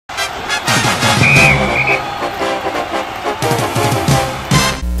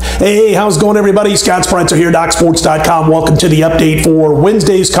Hey, how's it going, everybody? Scott Spreitzer here, DocSports.com. Welcome to the update for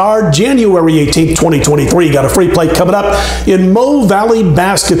Wednesday's card, January 18th, 2023. Got a free play coming up in Mo Valley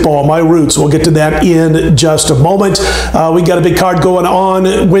Basketball, my roots. We'll get to that in just a moment. We got a big card going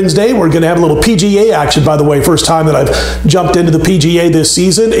on Wednesday. We're going to have a little PGA action, by the way. First time that I've jumped into the PGA this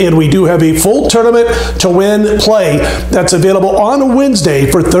season, and we do have a full tournament to win play that's available on Wednesday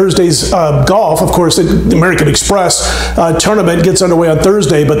for Thursday's golf. Of course, the American Express tournament gets underway on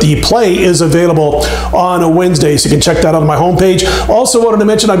Thursday, but the play is available on a Wednesday, so you can check that out on my homepage. Also wanted to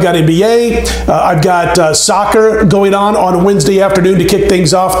mention I've got NBA, I've got soccer going on Wednesday afternoon to kick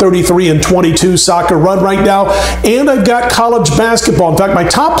things off, 33-22 soccer run right now, and I've got college basketball. In fact, my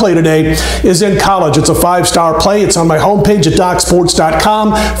top play today is in college. It's a 5-star play. It's on my homepage at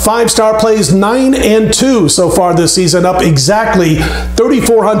DocSports.com. 5-star plays 9-2 so far this season, up exactly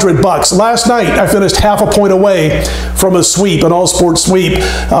 $3,400. Last night I finished half a point away from a sweep, an all-sports sweep.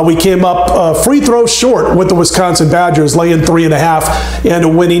 We came up free throw short with the Wisconsin Badgers, laying 3.5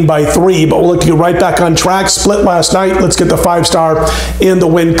 and winning by 3. But we'll look to get right back on track. Split last night. Let's get the 5-star in the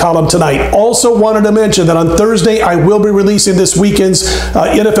win column tonight. Also wanted to mention that on Thursday I will be releasing this weekend's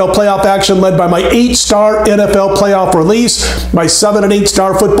NFL playoff action led by my 8-star NFL playoff release. My 7 and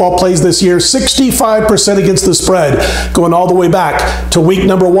 8-star football plays this year, 65% against the spread, going all the way back to week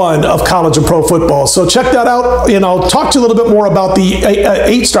number 1 of college and pro football. So check that out, and I'll talk to you a little bit more about the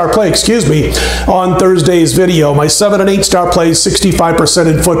 8-star play, on Thursday's video. My 7 and 8-star plays,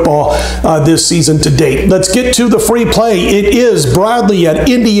 65% in football this season to date. Let's get to the free play. It is Bradley at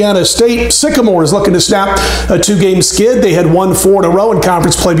Indiana State. Sycamores looking to snap a 2-game skid. They had won 4 in a row in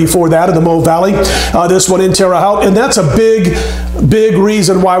conference play before that in the Mo Valley. This one in Terre, Haute, and that's a big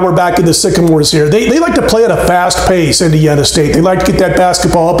reason why we're back in the Sycamores here. They like to play at a fast pace, Indiana State. They like to get that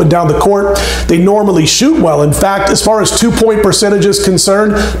basketball up and down the court. They normally shoot well. In fact, as far as 2-point percentage is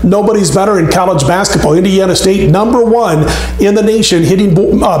concerned, nobody's better in college basketball. Indiana State, number 1 in the nation, hitting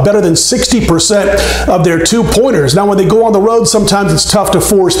better than 60% of their 2-pointers. Now, when they go on the road, sometimes it's tough to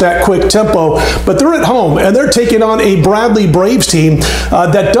force that quick tempo, but they're at home, and they're taking on a Bradley Braves team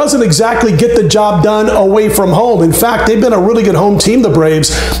that doesn't exactly get the job done away from home. In fact, they've been a really good home team, the Braves,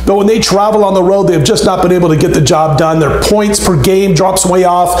 but when they travel on the road, they've just not been able to get the job done. Their points per game drops way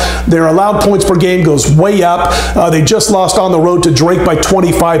off. Their allowed points per game goes way up. They just lost on the road to Drake by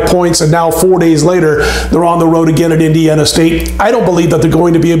 25 points, and now 4 days later, they're on the road again at Indiana State. I don't believe that they're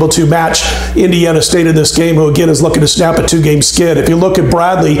going to be able to match Indiana State in this game, who again is looking to snap a 2-game skid. If you look at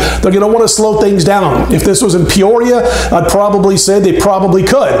Bradley, they're going to want to slow things down. If this was in Peoria, I'd probably say they probably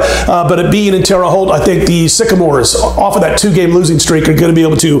could. But it being in Terre Haute, I think the Sycamores, off of that 2-game losing streak, are going to be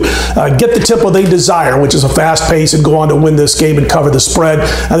able to get the tempo they desire, which is a fast pace, and go on to win this game and cover the spread.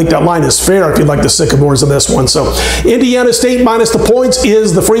 I think that line is fair if you'd like the Sycamores in this one. So Indiana State minus the points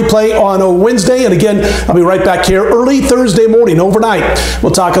is the free play on a Wednesday. And again, I'll be right back here early Thursday morning, overnight.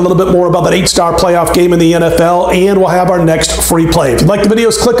 We'll talk a little bit more about that 8-star playoff game in the NFL, and we'll have our next free play. If you like the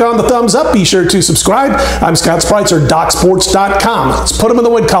videos, click on the thumbs up. Be sure to subscribe. I'm Scott Spreitzer, DocSports.com. Let's put them in the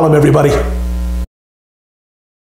win column, everybody.